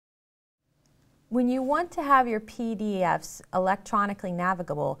When you want to have your PDFs electronically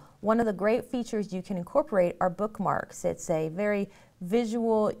navigable, one of the great features you can incorporate are bookmarks. It's a very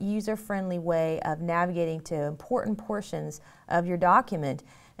visual, user-friendly way of navigating to important portions of your document,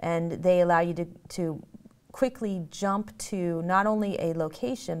 and they allow you to quickly jump to not only a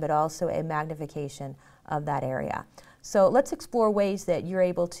location but also a magnification of that area. So let's explore ways that you're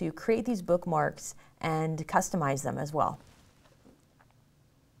able to create these bookmarks and customize them as well.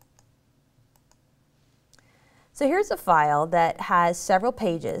 So here's a file that has several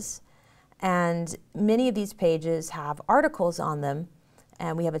pages, and many of these pages have articles on them,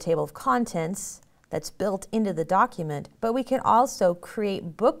 and we have a table of contents that's built into the document, but we can also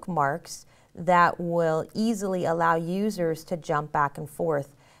create bookmarks that will easily allow users to jump back and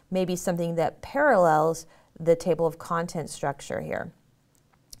forth, maybe something that parallels the table of contents structure here.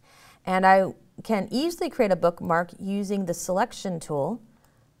 And I can easily create a bookmark using the selection tool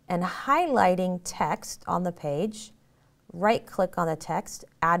and highlighting text on the page, right-click on the text,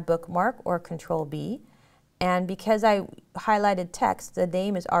 add bookmark, or ctrl-B, and because I highlighted text, the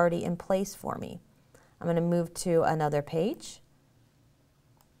name is already in place for me. I'm going to move to another page,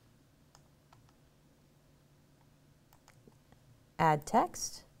 add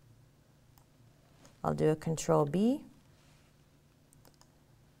text, I'll do a ctrl-B,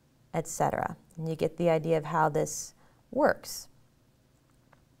 etc. And you get the idea of how this works.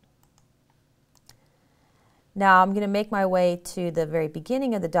 Now I'm going to make my way to the very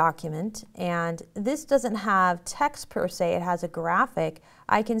beginning of the document, and this doesn't have text per se, it has a graphic.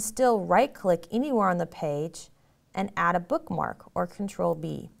 I can still right-click anywhere on the page and add a bookmark, or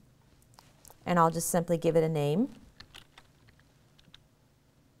ctrl-B. And I'll just simply give it a name.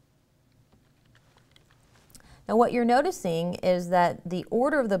 Now what you're noticing is that the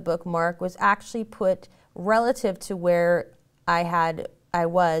order of the bookmark was actually put relative to where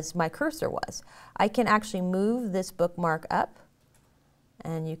my cursor was. I can actually move this bookmark up,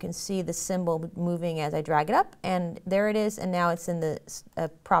 and you can see the symbol moving as I drag it up, and there it is, and now it's in the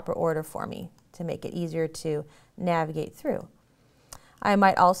proper order for me to make it easier to navigate through. I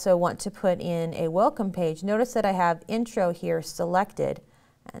might also want to put in a welcome page. Notice that I have intro here selected,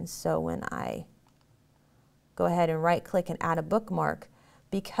 and so when I go ahead and right click and add a bookmark,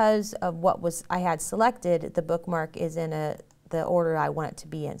 because of what I had selected, the bookmark is in the order I want it to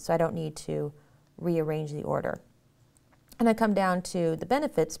be in, so I don't need to rearrange the order. And I come down to the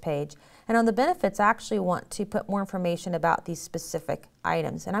benefits page, and on the benefits I actually want to put more information about these specific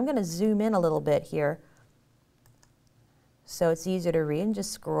items, and I'm going to zoom in a little bit here so it's easier to read, and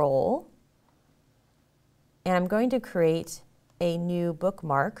just scroll, and I'm going to create a new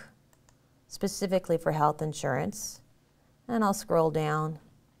bookmark specifically for health insurance, and I'll scroll down.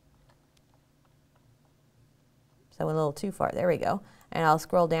 So I went a little too far, there we go. And I'll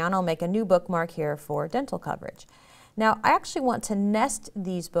scroll down, I'll make a new bookmark here for dental coverage. Now I actually want to nest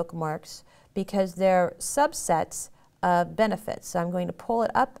these bookmarks because they're subsets of benefits. So I'm going to pull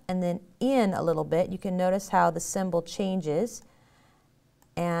it up and then in a little bit. You can notice how the symbol changes.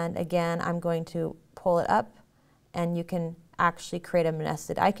 And again, I'm going to pull it up, and you can actually create a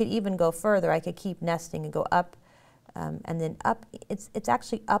nested. I could even go further. I could keep nesting and go up and then up. It's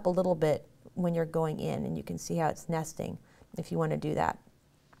actually up a little bit when you're going in, and you can see how it's nesting if you want to do that.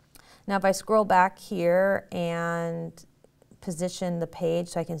 Now if I scroll back here and position the page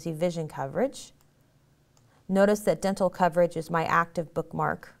so I can see vision coverage, notice that dental coverage is my active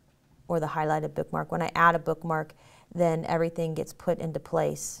bookmark, or the highlighted bookmark. When I add a bookmark, then everything gets put into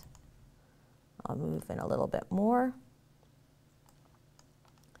place. I'll move in a little bit more.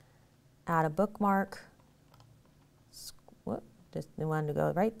 Add a bookmark. Whoop, just wanted to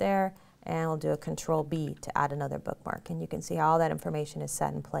go right there. And we'll do a ctrl-B to add another bookmark, and you can see how all that information is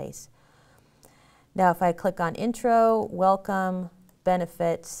set in place. Now if I click on intro, welcome,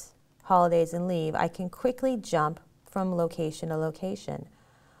 benefits, holidays, and leave, I can quickly jump from location to location.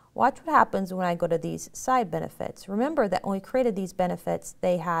 Watch what happens when I go to these side benefits. Remember that when we created these benefits,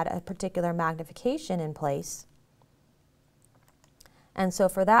 they had a particular magnification in place. And so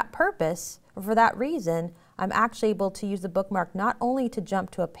for that purpose, or for that reason, I'm actually able to use the bookmark not only to jump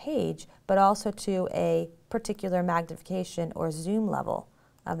to a page, but also to a particular magnification or zoom level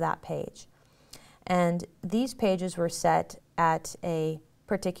of that page. And these pages were set at a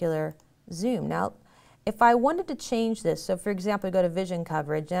particular zoom. Now, if I wanted to change this, so for example, I go to vision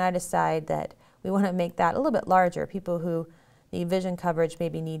coverage, and I decide that we want to make that a little bit larger. People who need vision coverage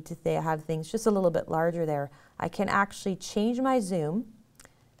maybe need to have things just a little bit larger there. I can actually change my zoom.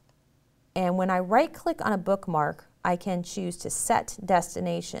 And when I right-click on a bookmark, I can choose to set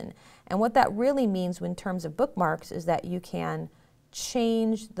destination. And what that really means in terms of bookmarks is that you can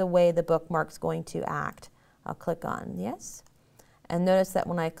change the way the bookmark's going to act. I'll click on yes. And notice that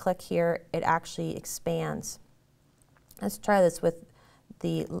when I click here, it actually expands. Let's try this with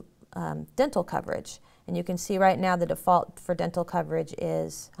the dental coverage. And you can see right now the default for dental coverage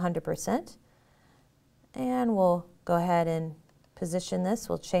is 100%. And we'll go ahead and position this.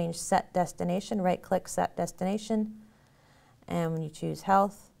 We'll change set destination, right click set destination. And when you choose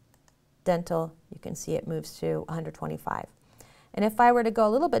health, dental, you can see it moves to 125. And if I were to go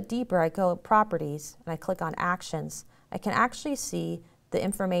a little bit deeper, I go properties and I click on actions, I can actually see the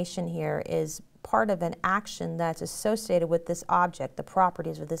information here is part of an action that's associated with this object, the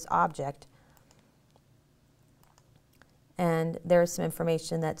properties of this object. And there's some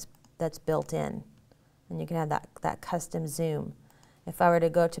information that's built in. And you can have that custom zoom. If I were to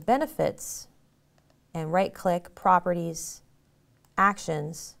go to benefits and right click properties,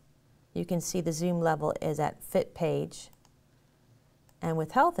 actions, you can see the zoom level is at fit page. And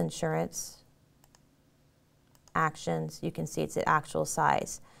with health insurance, actions, you can see it's at actual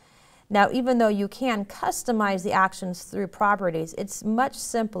size. Now, even though you can customize the actions through properties, it's much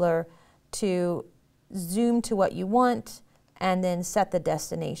simpler to zoom to what you want and then set the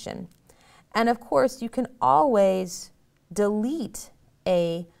destination. And of course, you can always delete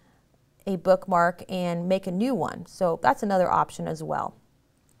a bookmark and make a new one. So that's another option as well.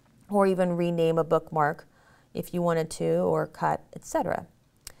 Or even rename a bookmark if you wanted to, or cut, etc.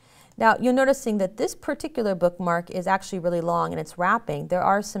 Now, you're noticing that this particular bookmark is actually really long and it's wrapping. There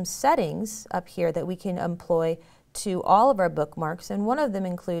are some settings up here that we can employ to all of our bookmarks, and one of them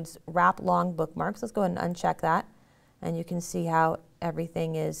includes wrap long bookmarks. Let's go ahead and uncheck that, and you can see how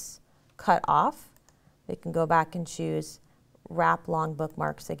everything is cut off. We can go back and choose wrap long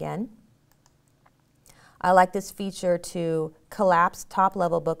bookmarks again. I like this feature to collapse top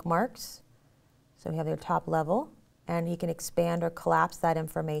level bookmarks. So we have their top level, and you can expand or collapse that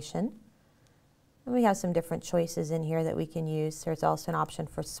information. And we have some different choices in here that we can use. There's also an option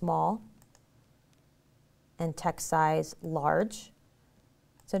for small and text size large.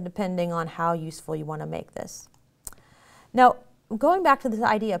 So depending on how useful you want to make this. Now, going back to this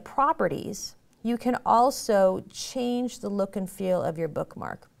idea of properties, you can also change the look and feel of your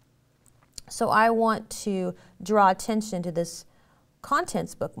bookmark. So I want to draw attention to this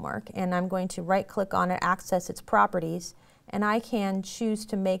contents bookmark, and I'm going to right click on it, access its properties, and I can choose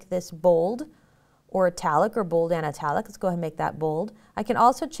to make this bold or italic, or bold and italic. Let's go ahead and make that bold. I can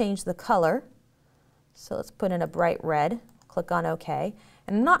also change the color. So let's put in a bright red, click on OK.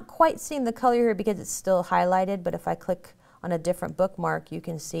 And I'm not quite seeing the color here because it's still highlighted, but if I click on a different bookmark, you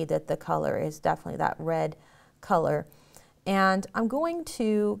can see that the color is definitely that red color. And I'm going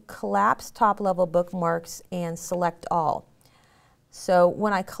to collapse top level bookmarks and select all. So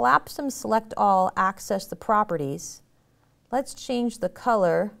when I collapse them, select all, access the properties, let's change the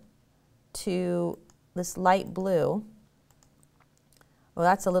color to this light blue. Well,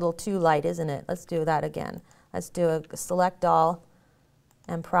 that's a little too light, isn't it? Let's do that again. Let's do a select all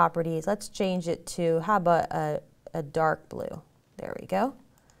and properties. Let's change it to, how about a dark blue? There we go.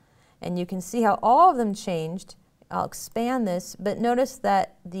 And you can see how all of them changed. I'll expand this, but notice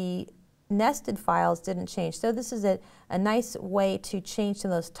that the nested files didn't change. So this is a nice way to change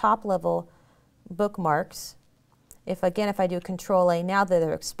some of those top level bookmarks. If I do Ctrl-A, now that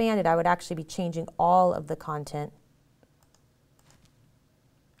they're expanded, I would actually be changing all of the content.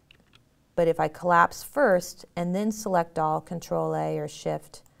 But if I collapse first and then select all, Ctrl-A or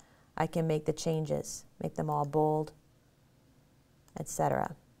Shift, I can make the changes, make them all bold,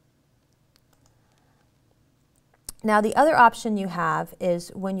 etc. Now, the other option you have is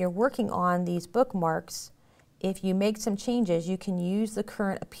when you're working on these bookmarks, if you make some changes, you can use the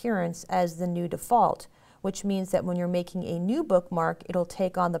current appearance as the new default, which means that when you're making a new bookmark, it'll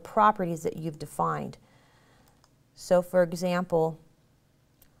take on the properties that you've defined. So for example,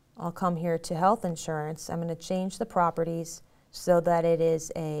 I'll come here to health insurance. I'm going to change the properties so that it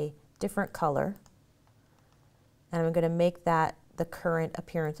is a different color. And I'm going to make that the current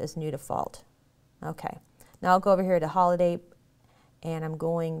appearance as new default. Okay. Now I'll go over here to holiday, and I'm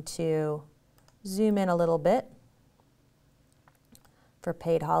going to zoom in a little bit for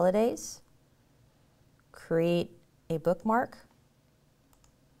paid holidays. Create a bookmark,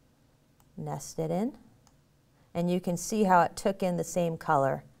 nest it in, and you can see how it took in the same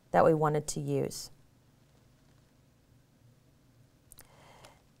color that we wanted to use.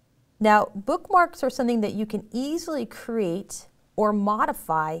 Now, bookmarks are something that you can easily create or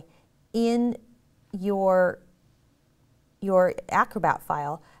modify in your Acrobat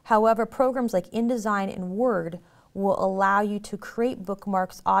file. However, programs like InDesign and Word will allow you to create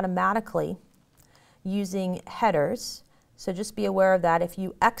bookmarks automatically using headers. So just be aware of that. If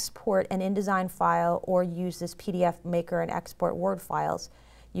you export an InDesign file or use this PDF Maker and export Word files,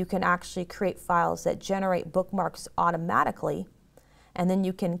 you can actually create files that generate bookmarks automatically, and then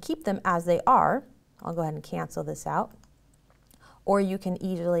you can keep them as they are. I'll go ahead and cancel this out. Or you can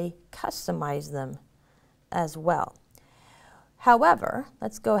easily customize them as well. However,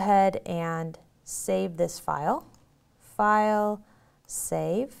 let's go ahead and save this file. File,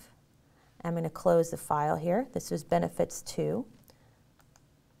 save. I'm going to close the file here. This is Benefits 2.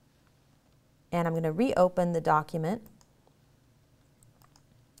 And I'm going to reopen the document.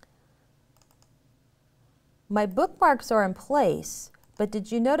 My bookmarks are in place, but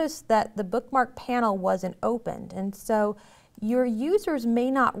did you notice that the bookmark panel wasn't opened? And so your users may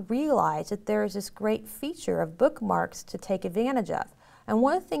not realize that there is this great feature of bookmarks to take advantage of. And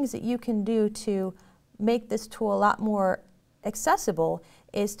one of the things that you can do to make this tool a lot more accessible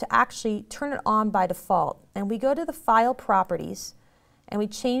is to actually turn it on by default. And we go to the File Properties and we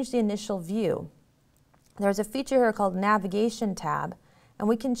change the initial view. There's a feature here called Navigation tab, and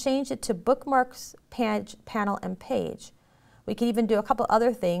we can change it to Bookmarks, Page, Panel, and Page. We can even do a couple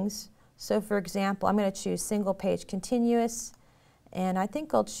other things. So for example, I'm going to choose Single Page Continuous, and I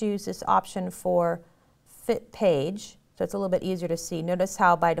think I'll choose this option for Fit Page, so it's a little bit easier to see. Notice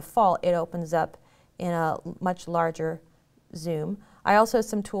how by default it opens up in a much larger zoom. I also have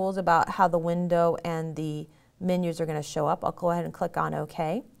some tools about how the window and the menus are going to show up. I'll go ahead and click on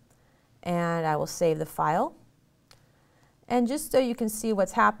OK, and I will save the file. And just so you can see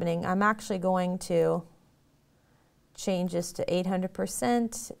what's happening, I'm actually going to change this to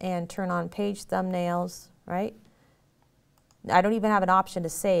 800% and turn on page thumbnails, right? I don't even have an option to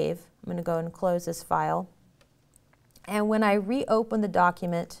save. I'm going to go and close this file. And when I reopen the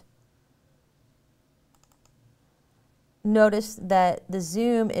document, notice that the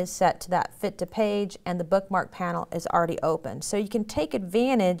zoom is set to that fit to page and the bookmark panel is already open. So you can take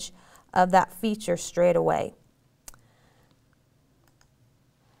advantage of that feature straight away.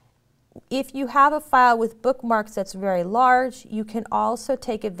 If you have a file with bookmarks that's very large, you can also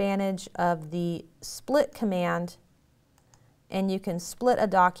take advantage of the split command, and you can split a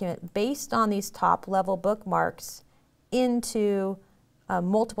document based on these top level bookmarks into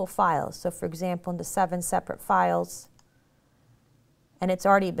multiple files. So for example, into 7 separate files. And it's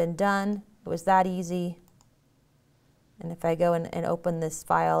already been done. It was that easy. And if I go and open this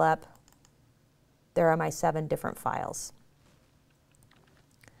file up, there are my 7 different files.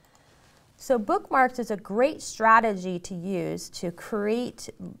 So bookmarks is a great strategy to use to create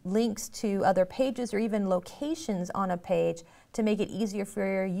links to other pages or even locations on a page to make it easier for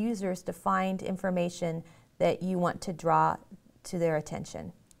your users to find information that you want to draw to their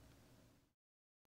attention.